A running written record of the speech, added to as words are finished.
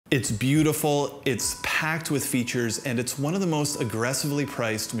It's beautiful, it's packed with features, and it's one of the most aggressively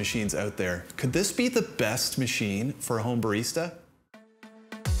priced machines out there. Could this be the best machine for a home barista?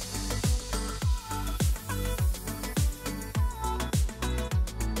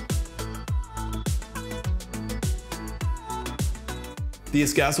 The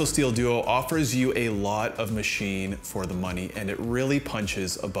Ascaso Steel Duo offers you a lot of machine for the money, and it really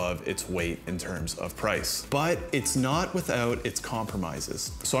punches above its weight in terms of price. But it's not without its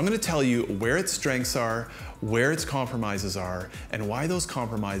compromises. So I'm going to tell you where its strengths are, where its compromises are, and why those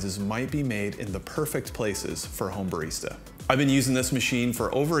compromises might be made in the perfect places for a home barista. I've been using this machine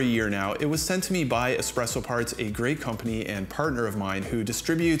for over a year now. It was sent to me by Espresso Parts, a great company and partner of mine who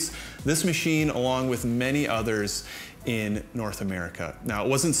distributes this machine along with many others in North America. Now, it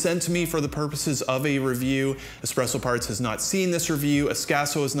wasn't sent to me for the purposes of a review. Espresso Parts has not seen this review,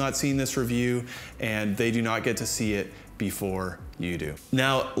 Ascaso has not seen this review, and they do not get to see it before you do.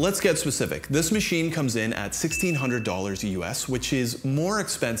 Now, let's get specific. This machine comes in at $1,600 US, which is more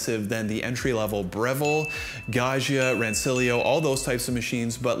expensive than the entry-level Breville, Gaggia, Rancilio, all those types of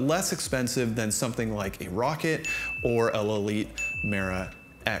machines, but less expensive than something like a Rocket or a Lelite Mera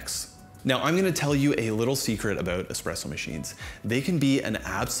X. Now, I'm gonna tell you a little secret about espresso machines. They can be an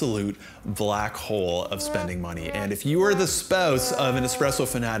absolute black hole of spending money. And if you are the spouse of an espresso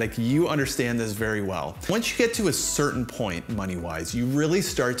fanatic, you understand this very well. Once you get to a certain point, money-wise, you really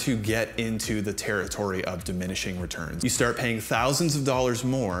start to get into the territory of diminishing returns. You start paying thousands of dollars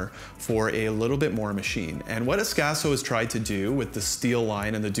more for a little bit more machine. And what Ascaso has tried to do with the Steel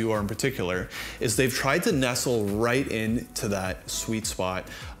line and the Duo in particular, is they've tried to nestle right into that sweet spot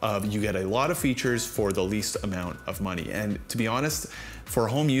of you get a lot of features for the least amount of money. And to be honest, for a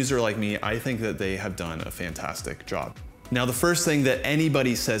home user like me, I think that they have done a fantastic job. Now, the first thing that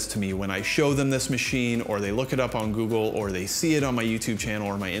anybody says to me when I show them this machine, or they look it up on Google, or they see it on my YouTube channel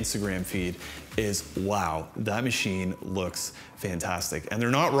or my Instagram feed, is, wow, that machine looks fantastic. And they're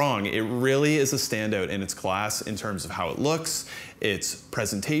not wrong. It really is a standout in its class in terms of how it looks, its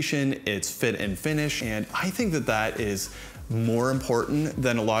presentation, its fit and finish. And I think that that is more important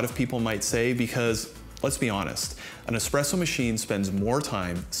than a lot of people might say, because let's be honest, an espresso machine spends more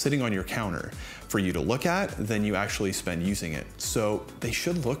time sitting on your counter for you to look at than you actually spend using it. So they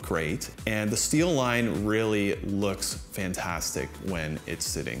should look great. And the Steel line really looks fantastic when it's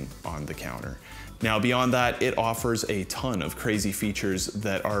sitting on the counter. Now, beyond that, it offers a ton of crazy features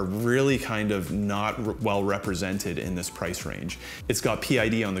that are really kind of not well represented in this price range. It's got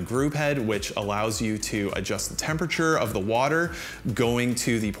PID on the group head, which allows you to adjust the temperature of the water going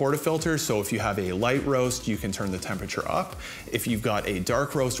to the portafilter. So if you have a light roast, you can turn the temperature up. If you've got a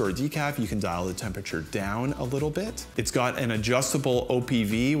dark roast or a decaf, you can dial the temperature down a little bit. It's got an adjustable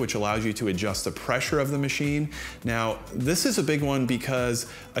OPV, which allows you to adjust the pressure of the machine. Now, this is a big one because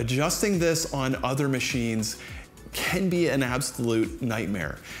adjusting this on other machines can be an absolute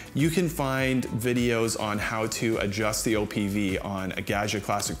nightmare. You can find videos on how to adjust the OPV on a Gaggia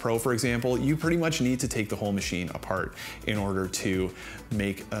Classic Pro, for example. You pretty much need to take the whole machine apart in order to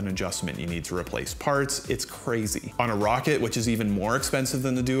make an adjustment. You need to replace parts. It's crazy. On a Rocket, which is even more expensive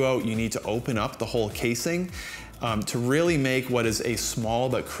than the Duo, you need to open up the whole casing to really make what is a small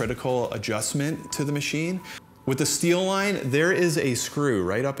but critical adjustment to the machine. With the Steel line, there is a screw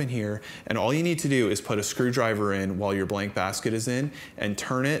right up in here, and all you need to do is put a screwdriver in while your blank basket is in and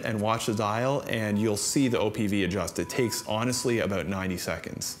turn it and watch the dial, and you'll see the OPV adjust. It takes honestly about 90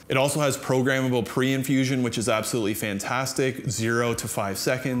 seconds. It also has programmable pre-infusion, which is absolutely fantastic, 0 to 5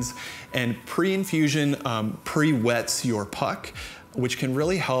 seconds. And pre-infusion pre-wets your puck, which can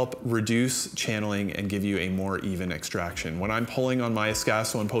really help reduce channeling and give you a more even extraction. When I'm pulling on my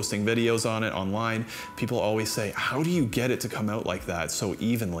Ascaso and posting videos on it online, people always say, how do you get it to come out like that so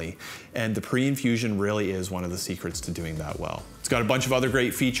evenly? And the pre-infusion really is one of the secrets to doing that well. It's got a bunch of other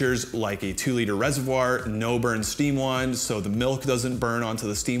great features like a 2-liter reservoir, no burn steam wand, so the milk doesn't burn onto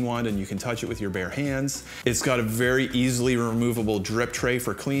the steam wand and you can touch it with your bare hands. It's got a very easily removable drip tray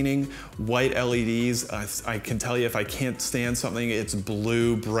for cleaning, white LEDs. I can tell you if I can't stand something, it's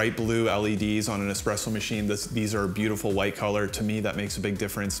blue, bright blue LEDs on an espresso machine. These are a beautiful white color. To me, that makes a big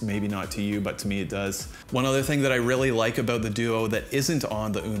difference. Maybe not to you, but to me it does. One other thing that I really like about the Duo that isn't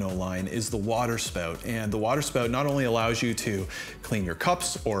on the Uno line is the water spout. And the water spout not only allows you to clean your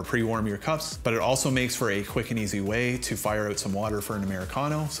cups or pre-warm your cups, but it also makes for a quick and easy way to fire out some water for an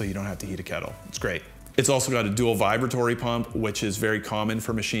Americano so you don't have to heat a kettle. It's great. It's also got a dual vibratory pump, which is very common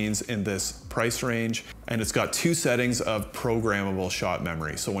for machines in this price range. And it's got 2 settings of programmable shot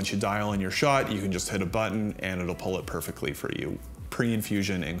memory. So once you dial in your shot, you can just hit a button and it'll pull it perfectly for you,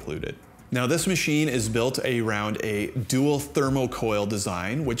 pre-infusion included. Now this machine is built around a dual thermocoil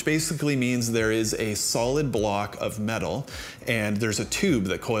design, which basically means there is a solid block of metal and there's a tube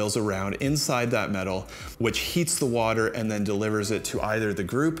that coils around inside that metal, which heats the water and then delivers it to either the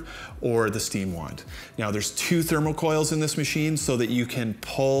group or the steam wand. Now there's 2 thermocoils in this machine so that you can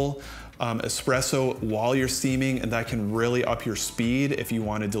pull espresso while you're steaming, and that can really up your speed if you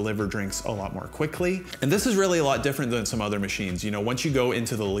want to deliver drinks a lot more quickly. And this is really a lot different than some other machines. You know, once you go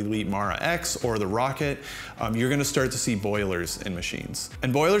into the Elite Mara X or the Rocket, you're going to start to see boilers in machines.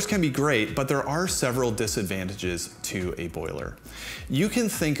 And boilers can be great, but there are several disadvantages to a boiler. You can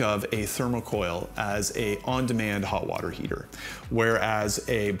think of a thermocoil as a on-demand hot water heater, whereas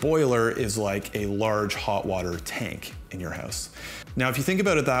a boiler is like a large hot water tank in your house. Now, if you think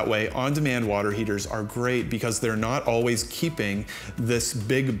about it that way, on-demand water heaters are great because they're not always keeping this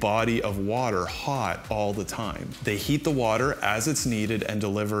big body of water hot all the time. They heat the water as it's needed and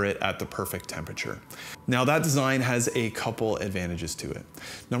deliver it at the perfect temperature. Now, that design has a couple advantages to it.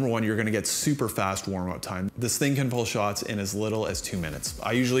 Number one, you're gonna get super fast warm-up time. This thing can pull shots in as little as 2 minutes.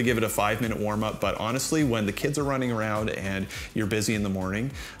 I usually give it a 5-minute warm-up, but honestly, when the kids are running around and you're busy in the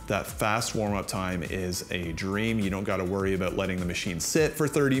morning, that fast warm-up time is a dream. You don't gotta worry about letting the machine sit for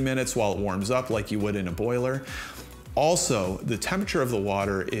 30 minutes while it warms up like you would in a boiler. Also, the temperature of the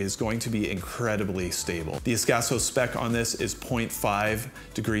water is going to be incredibly stable. The Ascaso spec on this is 0.5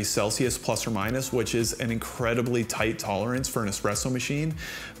 degrees Celsius plus or minus, which is an incredibly tight tolerance for an espresso machine.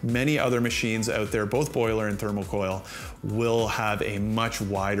 Many other machines out there, both boiler and thermocoil, will have a much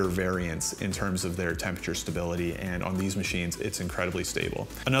wider variance in terms of their temperature stability, and on these machines, it's incredibly stable.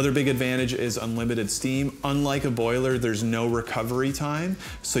 Another big advantage is unlimited steam. Unlike a boiler, there's no recovery time,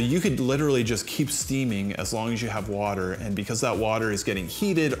 so you could literally just keep steaming as long as you have water, and because that water is getting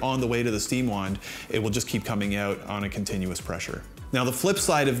heated on the way to the steam wand, it will just keep coming out on a continuous pressure. Now, the flip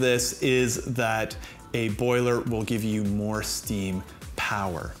side of this is that a boiler will give you more steam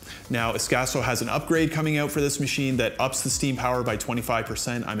power. Now, Ascaso has an upgrade coming out for this machine that ups the steam power by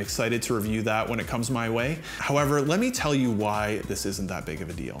 25%. I'm excited to review that when it comes my way. However, let me tell you why this isn't that big of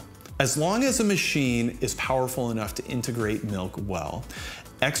a deal. As long as a machine is powerful enough to integrate milk well,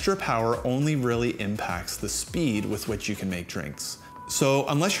 extra power only really impacts the speed with which you can make drinks. So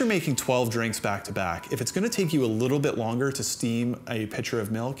unless you're making 12 drinks back to back, if it's gonna take you a little bit longer to steam a pitcher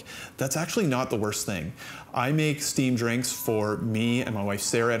of milk, that's actually not the worst thing. I make steam drinks for me and my wife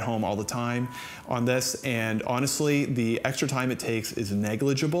Sarah at home all the time on this, and honestly, the extra time it takes is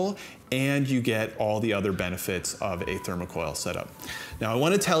negligible, and you get all the other benefits of a thermocoil setup. Now, I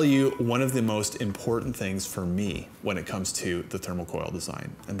want to tell you one of the most important things for me when it comes to the thermocoil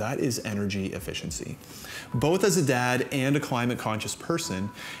design, and that is energy efficiency. Both as a dad and a climate conscious person,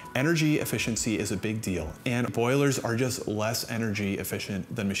 energy efficiency is a big deal, and boilers are just less energy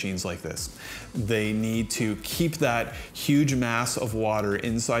efficient than machines like this. They need to keep that huge mass of water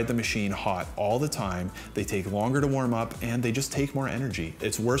inside the machine hot all the time. They take longer to warm up, and they just take more energy.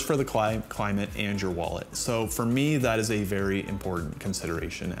 It's worse for the climate and your wallet. So for me, that is a very important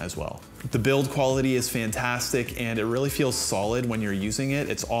consideration as well. The build quality is fantastic, and it really feels solid when you're using it.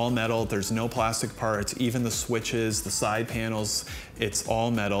 It's all metal, there's no plastic parts, even the switches, the side panels, it's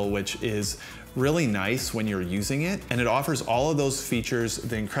all metal, which is really nice when you're using it. And it offers all of those features,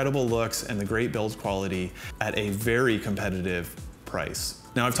 the incredible looks and the great build quality at a very competitive price.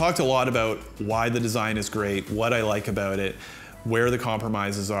 Now, I've talked a lot about why the design is great, what I like about it, where the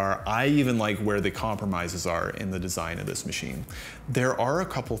compromises are. I even like where the compromises are in the design of this machine. There are a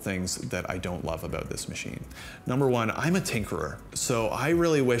couple things that I don't love about this machine. Number one, I'm a tinkerer, so I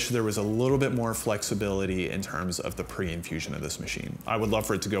really wish there was a little bit more flexibility in terms of the pre-infusion of this machine. I would love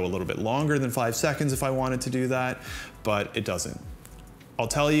for it to go a little bit longer than 5 seconds if I wanted to do that, but it doesn't. I'll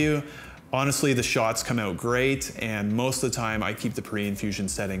tell you, honestly, the shots come out great, and most of the time I keep the pre-infusion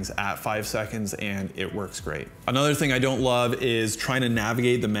settings at 5 seconds and it works great. Another thing I don't love is trying to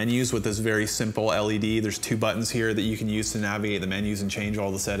navigate the menus with this very simple LED. There's 2 buttons here that you can use to navigate the menus and change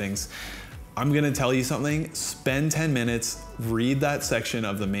all the settings. I'm gonna tell you something, spend 10 minutes, read that section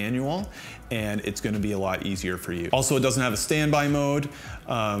of the manual, and it's gonna be a lot easier for you. Also, it doesn't have a standby mode.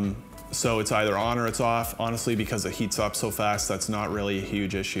 So it's either on or it's off. Honestly, because it heats up so fast, that's not really a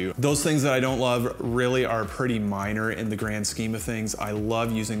huge issue. Those things that I don't love really are pretty minor in the grand scheme of things. I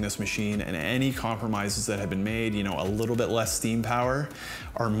love using this machine, and any compromises that have been made, you know, a little bit less steam power,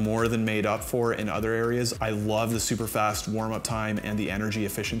 are more than made up for in other areas. I love the super fast warm-up time and the energy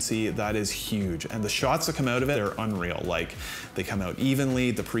efficiency. That is huge. And the shots that come out of it are unreal. Like, they come out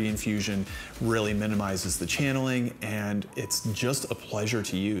evenly, the pre-infusion really minimizes the channeling, and it's just a pleasure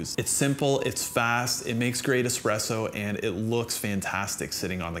to use. It's simple, it's fast, it makes great espresso, and it looks fantastic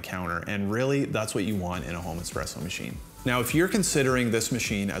sitting on the counter. And really, that's what you want in a home espresso machine. Now, if you're considering this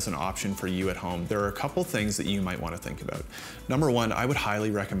machine as an option for you at home, there are a couple things that you might want to think about. Number one, I would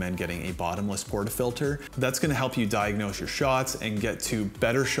highly recommend getting a bottomless portafilter. That's going to help you diagnose your shots and get to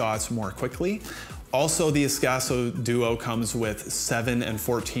better shots more quickly. Also, the Ascaso DUO comes with 7 and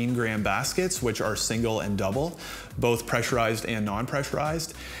 14 gram baskets, which are single and double, both pressurized and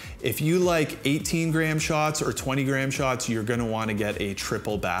non-pressurized. If you like 18 gram shots or 20 gram shots, you're gonna wanna get a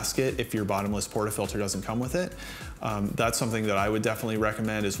triple basket if your bottomless portafilter doesn't come with it. That's something that I would definitely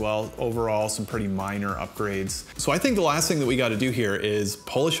recommend as well. Overall, some pretty minor upgrades. So I think the last thing that we gotta do here is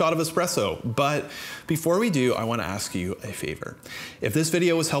pull a shot of espresso. But before we do, I wanna ask you a favor. If this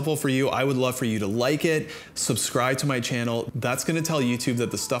video was helpful for you, I would love for you to like it, subscribe to my channel. That's gonna tell YouTube that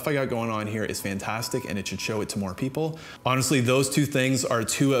the stuff I got going on here is fantastic and it should show it to more people. Honestly, those two things are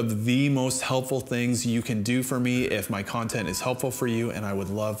two of the most helpful things you can do for me if my content is helpful for you, and I would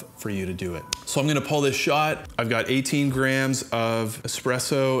love for you to do it. So I'm gonna pull this shot. I've got 18 grams of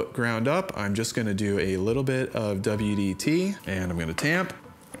espresso ground up. I'm just gonna do a little bit of WDT and I'm gonna tamp.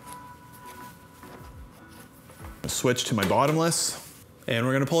 Switch to my bottomless and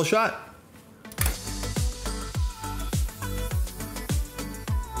we're gonna pull a shot.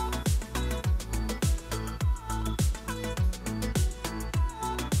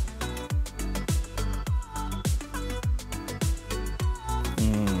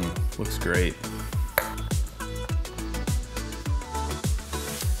 Looks great.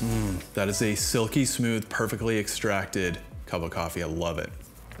 That is a silky smooth, perfectly extracted cup of coffee. I love it.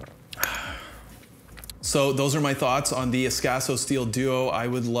 So those are my thoughts on the Ascaso Steel Duo. I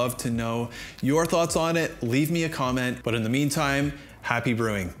would love to know your thoughts on it. Leave me a comment. But in the meantime, happy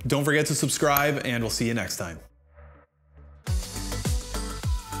brewing. Don't forget to subscribe and we'll see you next time.